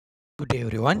Good day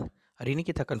everyone. Hari ini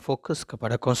kita akan fokus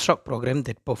kepada construct program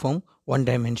that perform one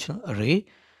dimensional array.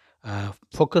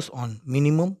 Focus on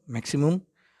minimum, maximum,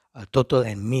 total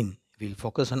and mean. We'll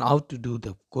focus on how to do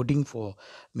the coding for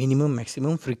minimum,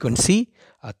 maximum, frequency,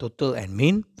 total and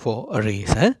mean for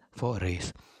arrays. For arrays.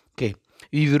 Okay.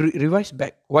 We will revise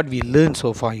back what we learned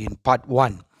so far in part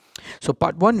 1. So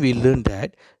part 1 we learned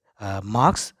that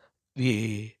marks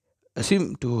we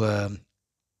assume to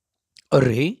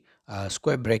array,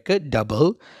 square bracket,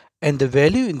 double, and the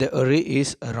value in the array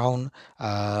is around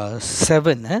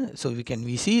 7. So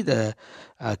we see the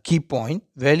key point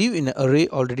value in the array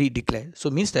already declared.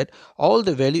 So means that all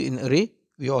the value in array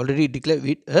we already declared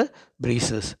with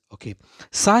braces. Okay,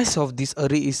 size of this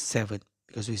array is 7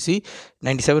 because we see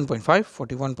 97.5,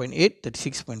 41.8,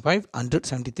 36.5,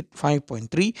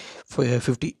 175.3,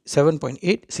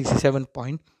 57.8,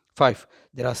 67.5.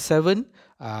 There are 7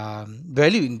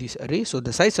 value in this array, so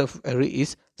the size of array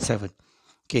is 7.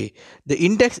 Okay, the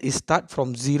index is start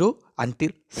from 0 until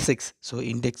 6, so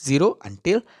index 0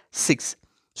 until 6.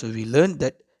 So we learned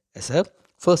that as a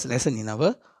first lesson in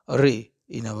our array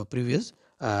in our previous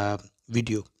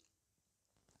video.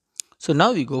 So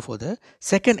now we go for the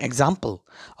second example.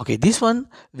 Okay, this one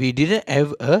we didn't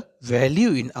have a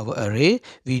value in our array.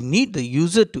 We need the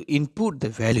user to input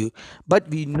the value, but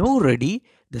we know already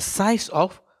the size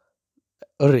of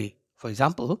array. For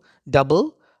example,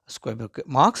 double square bracket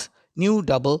marks new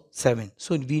double 7.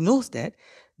 So we know that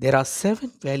there are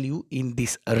 7 value in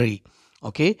this array.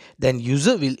 Okay, then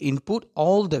user will input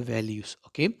all the values.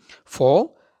 Okay,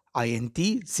 for int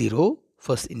 0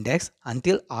 first index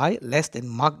until I less than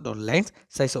mark dot length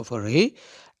size of array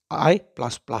I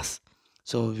plus plus.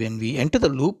 So when we enter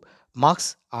the loop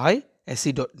marks I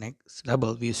sc dot next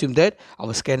double, we assume that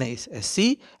our scanner is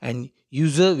sc and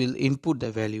user will input the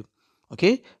value.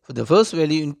 Okay, for the first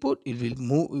value input it will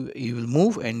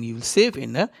move and you will save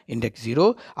in a index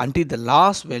 0 until the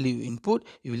last value input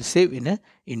you will save in a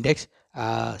index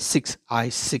 6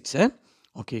 I6.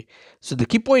 Okay, so the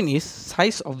key point is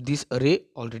size of this array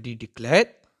already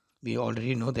declared. We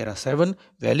already know there are 7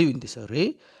 value in this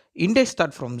array. Index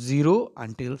start from 0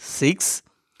 until 6.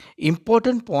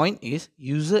 Important point is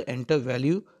user enter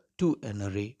value to an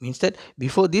array, means that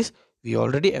before this we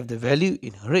already have the value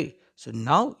in array. So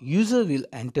now user will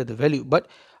enter the value, but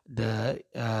the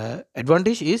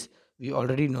advantage is we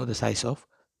already know the size of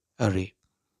array.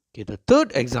 Okay, the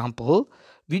third example,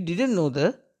 we didn't know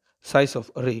the size of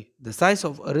array. The size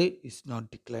of array is not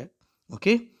declared.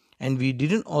 Okay, and we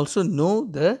didn't also know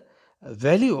the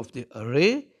value of the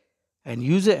array, and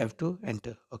user have to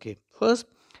enter. Okay, first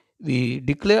we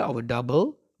declare our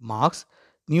double marks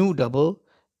new double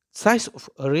size of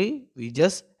array. We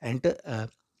just enter a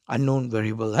unknown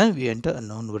variable. We enter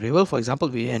unknown variable. For example,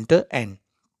 we enter n.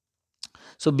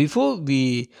 So before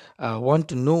we want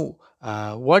to know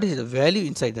what is the value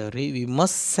inside the array, we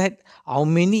must set how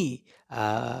many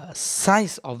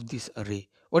size of this array.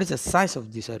 What is the size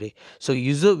of this array? So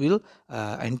user will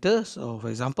enter. So for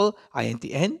example, int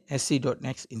n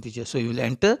sc.next integer. So you will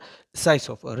enter size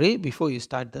of array before you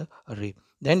start the array.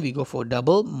 Then we go for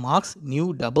double marks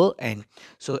new double n.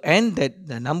 So n, that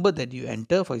the number that you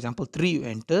enter, for example 3 you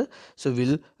enter, so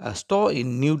we'll store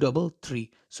in new double 3.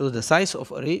 So the size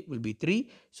of array will be 3.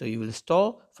 So you will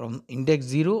store from index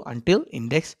 0 until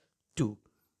index 2.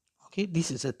 Okay,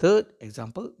 this is a third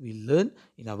example we learned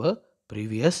in our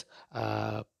previous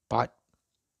part.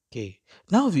 Okay,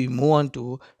 now we move on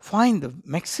to find the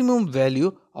maximum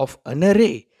value of an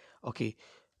array. Okay,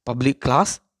 public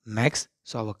class max.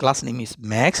 So our class name is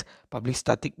max, public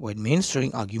static void main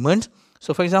storing arguments.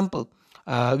 So for example,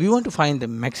 we want to find the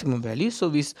maximum value. So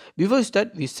before we start,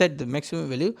 we set the maximum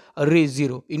value array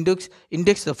 0. Index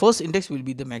the first index will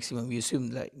be the maximum. We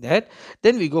assume like that.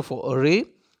 Then we go for array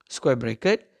square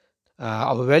bracket.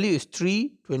 Our value is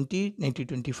 3, 20, 90,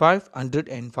 25, 100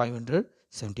 and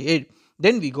 578.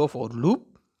 Then we go for loop.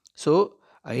 So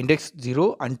index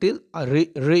 0 until array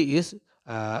is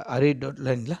array dot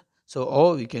length. So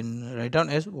or we can write down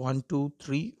as 1, 2,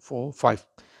 3, 4, 5.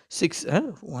 6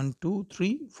 1 2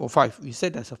 3 4 5 we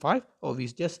set as a 5, or we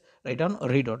just write down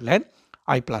array dot length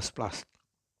I plus plus.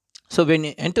 So when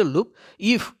you enter loop,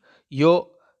 if your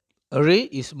array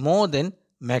is more than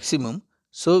maximum,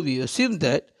 so we assume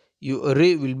that your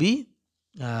array will be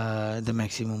the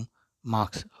maximum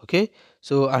marks. Okay,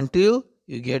 so until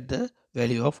you get the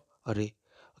value of array.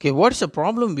 Okay, what's the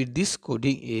problem with this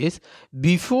coding is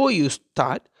before you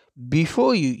start,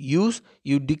 before you use,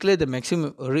 you declare the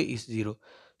maximum array is 0.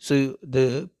 So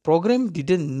the program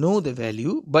didn't know the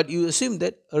value, but you assume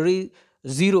that array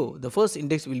 0, the first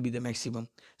index will be the maximum.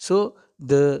 So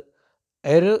the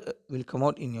error will come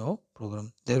out in your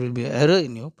program. There will be an error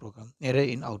in your program, error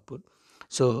in output.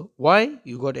 So why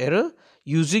you got error?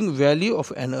 Using value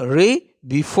of an array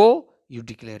before you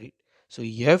declare it. So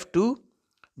you have to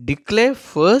declare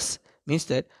first, means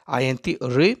that int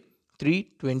array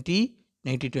 3, 20,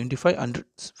 90, 25, 100,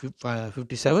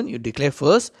 57. You declare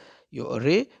first your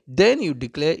array, then you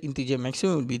declare integer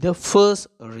maximum will be the first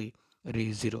array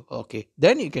 0. Okay,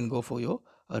 then you can go for your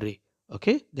array.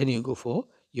 Okay, then you go for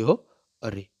your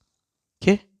array.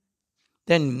 Okay,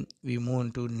 then we move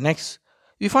on to next.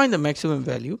 We find the maximum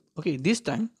value. Okay, this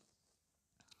time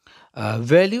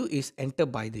value is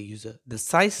entered by the user. The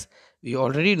size, we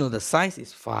already know the size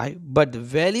is 5, but the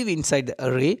value inside the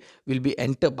array will be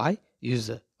entered by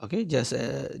user. Okay, just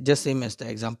same as the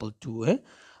example 2.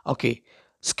 Okay,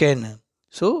 scanner.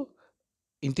 So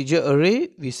integer array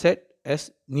we set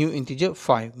as new integer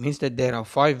 5, means that there are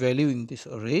 5 value in this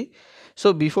array.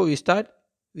 So before we start,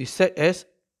 we set as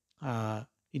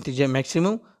integer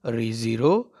maximum array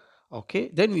 0.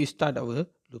 Okay, then we start our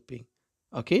looping.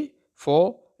 Okay,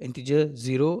 for integer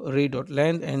 0 array dot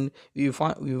length, and we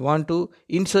want to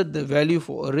insert the value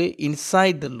for array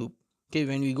inside the loop. Okay,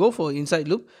 when we go for inside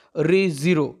loop, array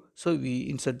 0, so we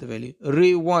insert the value.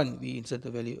 Array 1, we insert the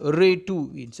value. Array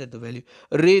 2, we insert the value.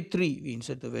 Array 3, we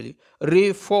insert the value.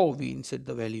 Array 4, we insert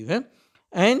the value.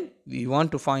 And we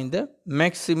want to find the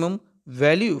maximum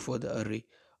value for the array.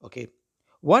 Okay,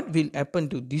 what will happen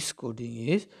to this coding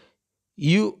is,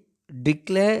 you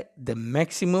declare the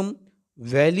maximum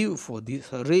value for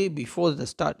this array before the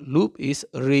start loop is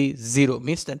array 0,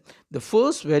 means that the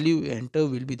first value you enter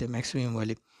will be the maximum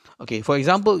value. Okay, for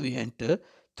example, we enter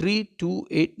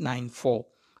 32894.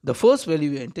 The first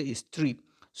value we enter is 3.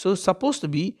 So supposed to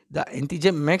be the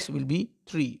integer max will be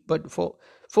 3, but for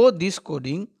this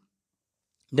coding,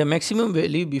 the maximum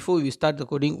value before we start the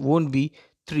coding won't be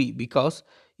 3, because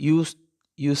you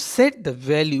set the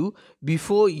value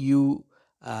before you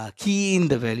key in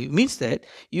the value. Means that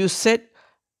you set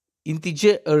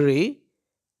integer array,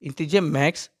 integer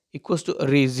max equals to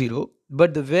array 0,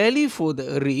 but the value for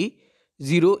the array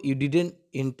 0 you didn't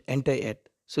enter yet.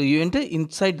 So you enter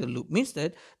inside the loop, means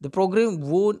that the program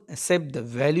won't accept the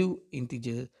value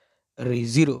integer array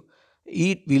 0.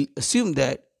 It will assume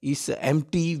that is an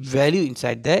empty value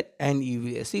inside that, and you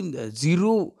will assume the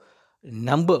 0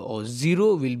 number or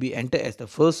 0 will be entered as the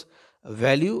first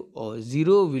value, or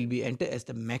 0 will be entered as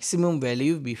the maximum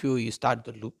value before you start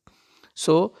the loop.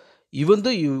 So even though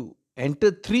you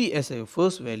enter 3 as a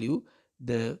first value,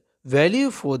 the value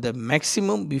for the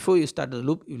maximum before you start the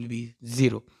loop will be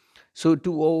 0. So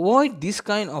to avoid this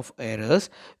kind of errors,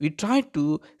 we try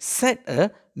to set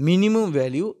a minimum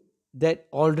value that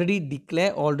already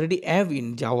have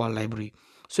in Java library.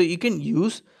 So you can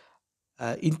use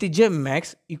integer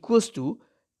max equals to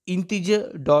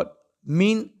integer dot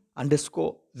min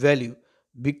underscore value.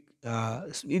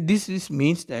 This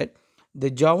means that the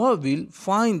Java will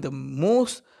find the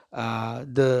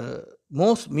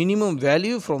most minimum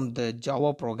value from the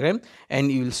Java program, and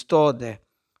you will store there.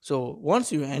 So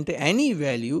once you enter any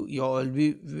value, your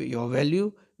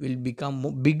value will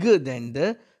become bigger than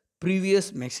the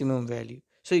previous maximum value.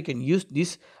 So you can use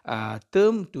this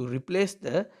term to replace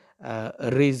the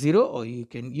array 0, or you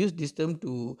can use this term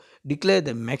to declare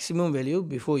the maximum value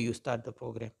before you start the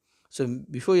program. So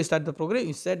before you start the program,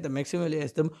 you set the maximum value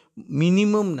as the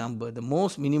minimum number, the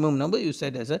most minimum number you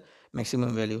set as a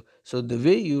maximum value. So the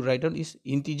way you write down is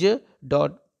integer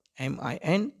dot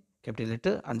min capital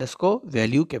letter underscore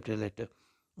value capital letter.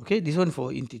 Okay, this one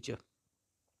for integer.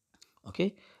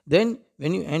 Okay, then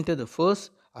when you enter the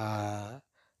first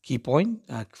key point,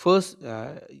 first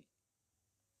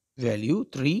value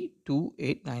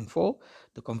 32894,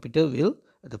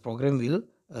 the program will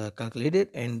calculate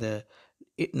it, and the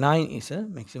 9 is a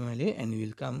maximum value, and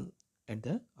will come at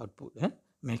the output.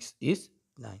 Max is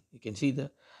 9. You can see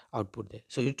the output there.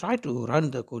 So you try to run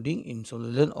the coding in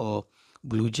Solution or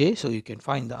BlueJ, so you can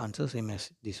find the answer same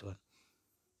as this one.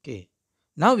 Okay,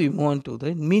 now we move on to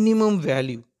the minimum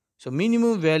value. So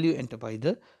minimum value entered by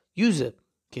the user.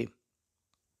 Okay,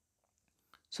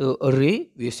 so array,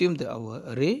 we assume that our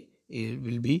array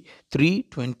will be 3,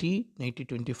 20, 90,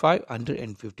 25,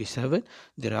 157.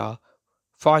 There are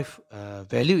 5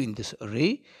 value in this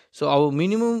array. So our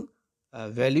minimum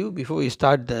value before we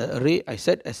start the array, I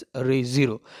set as array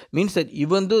 0. Means that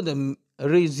even though the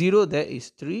array 0 there is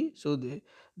 3, so the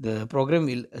program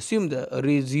will assume the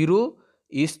array 0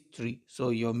 is 3. So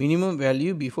your minimum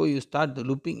value before you start the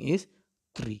looping is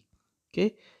 3.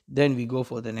 Okay, then we go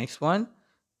for the next one.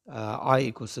 I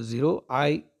equals to 0,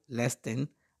 I less than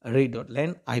array dot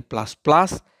length, I plus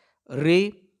plus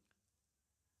array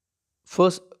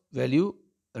first value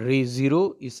array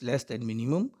 0 is less than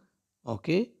minimum,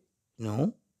 Okay,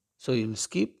 no. So you will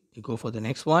skip, you go for the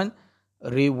next one.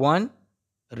 Array 1,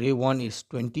 array 1 is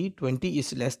 20, 20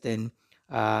 is less than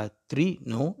 3,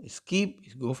 no, skip,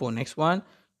 you go for next one.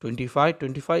 25,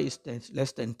 25 is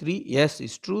less than 3, yes,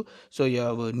 it's true. So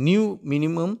your new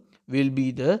minimum will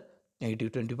be the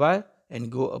negative 25,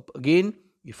 and go up again.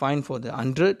 You find for the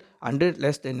 100, 100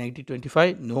 less than negative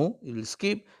 25, no, you will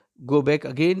skip, go back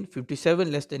again.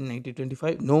 57 less than negative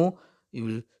 25, no, you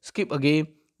will skip again.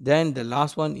 Then the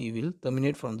last one, you will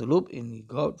terminate from the loop, and you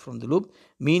go out from the loop.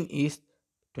 Mean is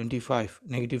 25,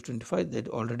 negative 25, that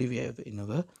already we have in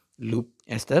our loop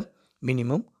as the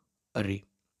minimum array.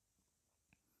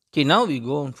 Okay, now we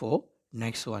go on for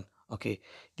next one. Okay,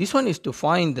 this one is to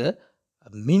find the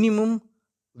minimum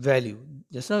value.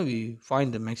 Just now we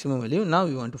find the maximum value, now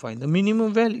we want to find the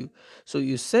minimum value. So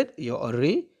you set your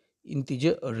array,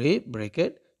 integer array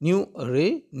bracket, new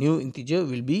array, new integer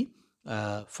will be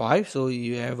 5. So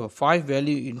you have a 5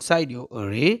 value inside your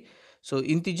array. So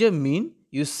integer mean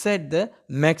you set the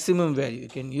maximum value. You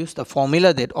can use the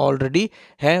formula that already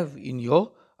have in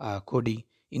your coding.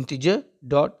 Integer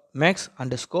dot max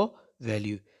underscore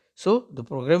value. So the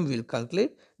program will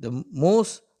calculate the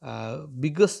most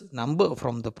biggest number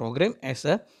from the program as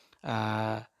a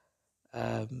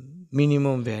uh,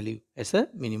 minimum value, as a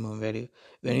minimum value.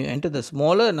 When you enter the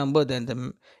smaller number than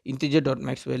the integer dot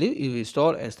max value, it will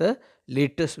store as the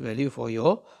latest value for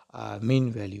your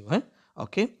mean value.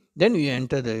 Okay, then you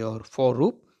enter your for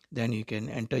loop, then you can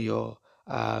enter your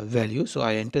value. So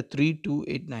I enter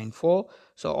 32894.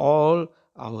 So all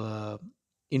our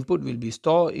input will be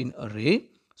stored in array.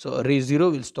 So array 0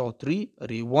 will store 3,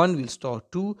 array 1 will store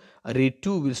 2, array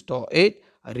 2 will store 8,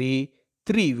 array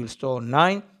 3 will store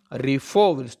 9, array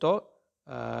 4 will store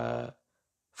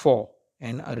 4,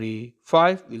 and array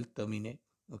 5 will terminate.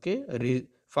 Okay, array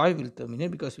 5 will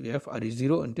terminate because we have array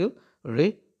 0 until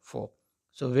array 4.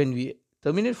 So when we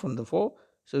terminate from the 4,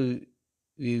 so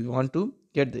we want to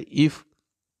get the if.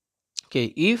 Okay,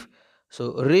 if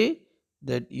so array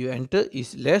that you enter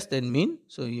is less than mean,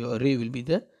 so your array will be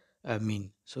the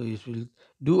mean. So it will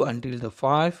do until the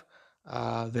 5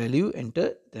 value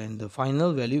enter, then the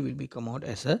final value will be come out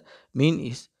as a mean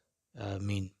is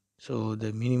mean. So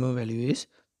the minimum value is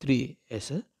 3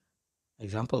 as a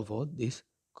example for this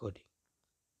coding.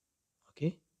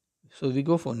 Okay, so we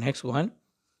go for next one.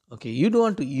 Okay, you don't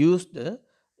want to use the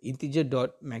integer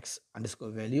dot max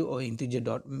underscore value or integer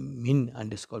dot min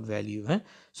underscore value.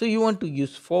 So you want to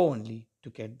use for only to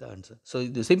get the answer. So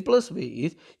the simplest way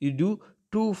is you do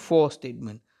two for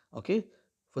statement. Okay,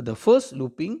 for the first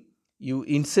looping, you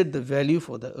insert the value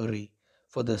for the array.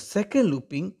 For the second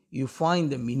looping, you find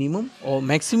the minimum or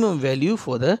maximum value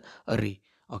for the array.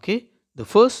 Okay, the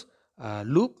first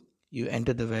loop, you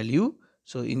enter the value.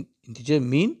 So in integer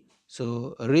mean,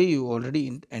 so array you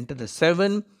already enter the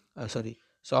 7,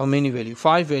 so how many value?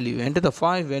 5 value. You enter the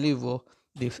 5 value for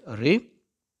this array.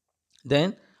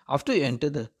 Then after you enter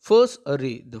the first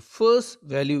array, the first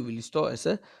value will store as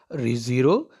a array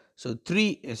 0. So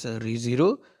 3 as array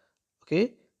 0.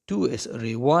 Okay, 2 as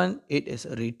array 1, 8 as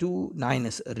array 2, 9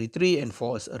 as array 3, and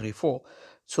 4 as array 4.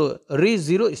 So array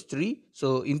 0 is 3.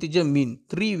 So integer mean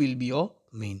 3 will be your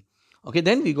mean. Okay,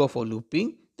 then we go for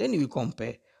looping. Then we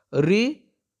compare array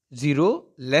 0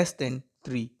 less than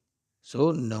 3.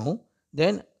 So no.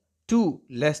 Then 2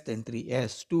 less than 3.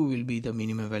 Yes, 2 will be the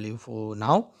minimum value for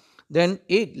now. Then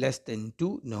 8 less than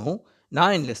 2. No.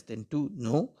 9 less than 2.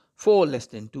 No. 4 less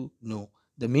than 2. No.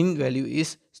 The mean value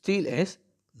is still as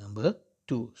number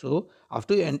 2. So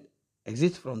after you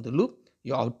exit from the loop,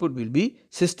 your output will be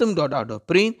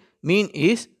system.out.print mean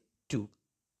is 2.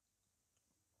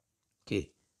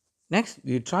 Okay. Next,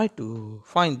 we try to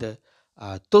find the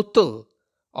total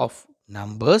of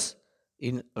numbers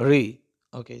in array.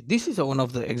 Okay, this is one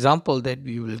of the example that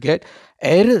we will get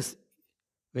errors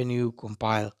when you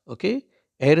compile. Okay,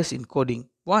 errors in coding.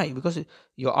 Why? Because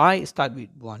your I start with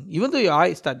 1. Even though your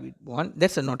I start with 1,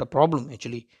 that's not a problem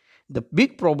actually. The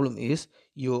big problem is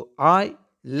your I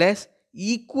less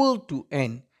equal to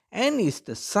n. N is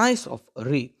the size of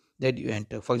array that you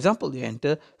enter. For example, you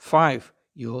enter 5,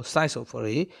 your size of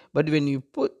array, but when you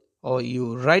put or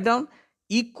you write down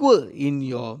equal in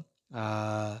your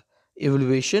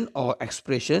evaluation or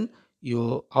expression,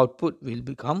 your output will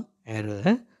become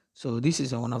error. So this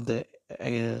is one of the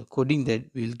coding that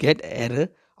will get error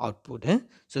output.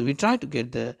 So we try to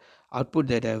get the output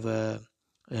that have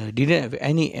didn't have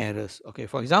any errors. Okay,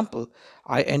 for example,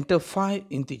 I enter 5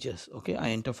 integers. Okay, I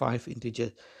enter 5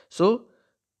 integers. So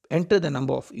enter the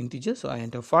number of integers. So I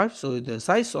enter 5. So the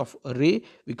size of array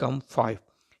become 5.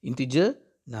 Integer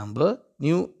number,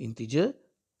 new integer,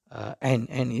 n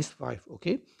is 5.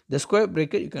 Okay, The square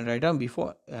bracket you can write down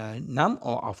before num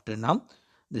or after num.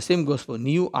 The same goes for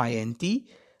new int.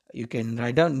 You can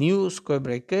write down new square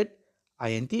bracket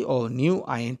int or new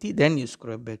int, then you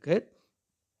square bracket.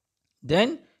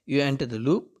 Then you enter the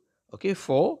loop, okay,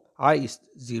 for I is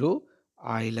 0,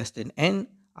 I less than n,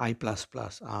 I plus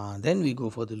plus. Then we go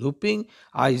for the looping.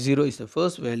 I0 is the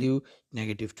first value,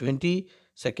 negative 20.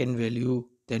 Second value,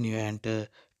 then you enter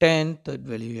 10. Third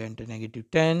value, you enter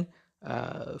negative 10.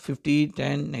 50,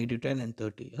 10, negative 10 and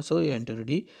 30. So you enter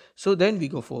ready. So then we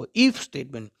go for if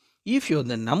statement. If you're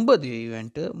the number there, you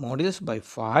enter modulus by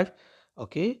 5,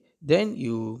 okay, then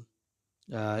you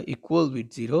equal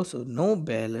with 0. So no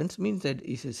balance means that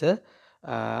this is a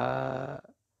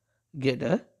get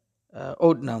a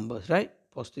odd numbers, right?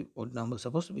 Positive odd numbers.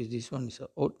 Supposed to be this one is a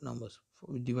odd numbers.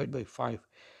 We divide by 5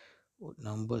 odd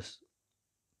numbers.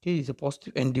 Okay, it's a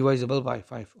positive and divisible by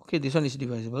 5. Okay, this one is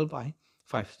divisible by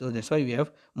 5. So that's why we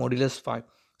have modulus 5.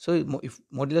 So if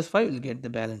modulus 5 will get the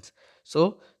balance.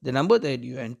 So the number that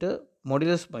you enter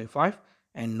modulus by 5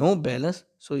 and no balance,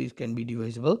 so it can be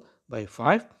divisible by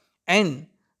 5, and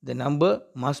the number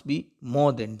must be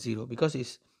more than 0 because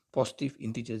it's positive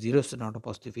integer. 0 is not a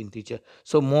positive integer,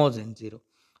 so more than 0.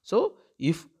 So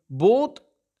if both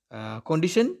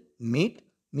condition meet,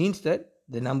 means that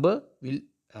the number will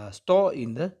store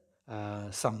in the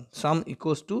sum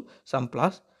equals to sum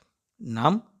plus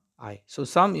num I. So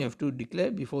sum you have to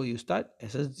declare before you start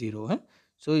as a 0.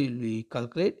 So you will be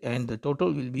calculate and the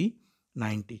total will be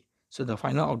 90. So the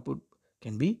final output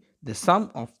can be the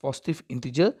sum of positive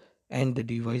integer and the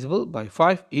divisible by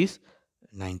 5 is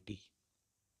 90.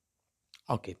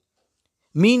 Okay.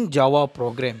 Mean Java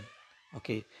program.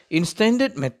 Okay. In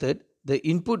standard method, the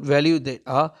input value that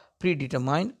are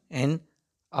predetermined and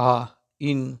are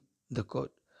in the code.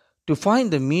 To find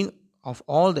the mean of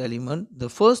all the element, the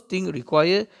first thing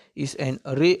required is an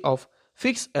array of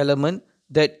fixed element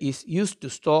that is used to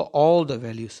store all the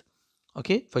values.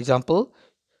 Okay, for example,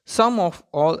 sum of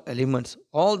all the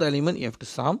element you have to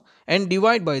sum and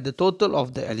divide by the total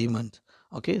of the elements.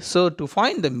 Okay, so to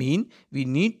find the mean, we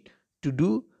need to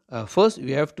do first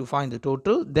we have to find the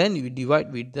total, then we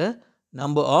divide with the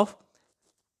number of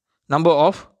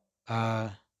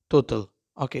total.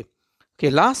 Okay. Okay,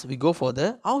 last we go for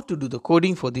the how to do the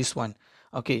coding for this one.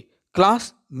 Okay,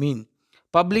 class mean,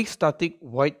 public static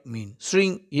void mean,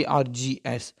 string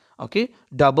args. Okay,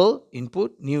 double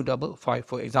input new double 5.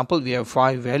 For example, we have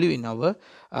 5 value in our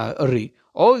array,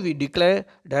 or we declare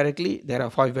directly there are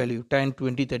 5 value 10,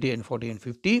 20, 30 and 40 and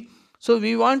 50. So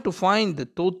we want to find the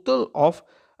total of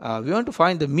we want to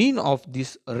find the mean of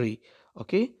this array.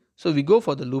 Okay, so we go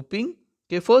for the looping.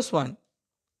 Okay, first one,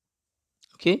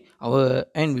 okay, our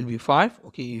n will be 5.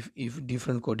 Okay, if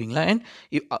different coding line,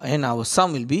 and our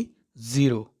sum will be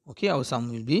 0. Okay, our sum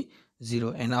will be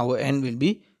 0 and our n will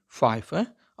be 5.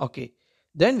 Okay,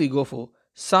 then we go for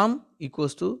sum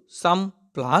equals to sum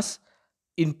plus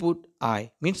input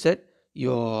I, means that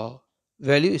your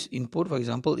value is input. For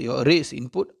example, your array is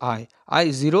input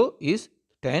I0 is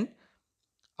 10,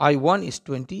 I1 is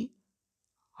 20,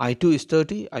 I2 is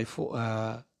 30,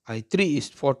 I3 is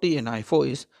 40 and I4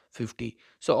 is 50.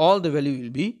 So all the value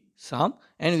will be sum,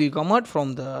 and we come out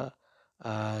from the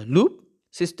loop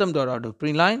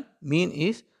system.out.println mean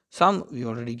is sum. We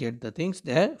already get the things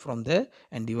there from there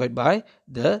and divide by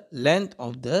the length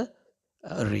of the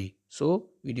array.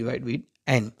 So we divide with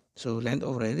n. So length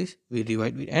of array is we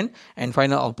divide with n, and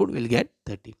final output will get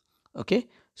 30. Okay.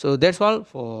 So that's all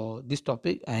for this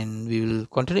topic, and we will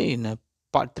continue in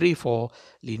part 3 for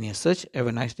linear search. Have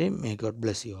a nice day. May God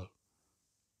bless you all.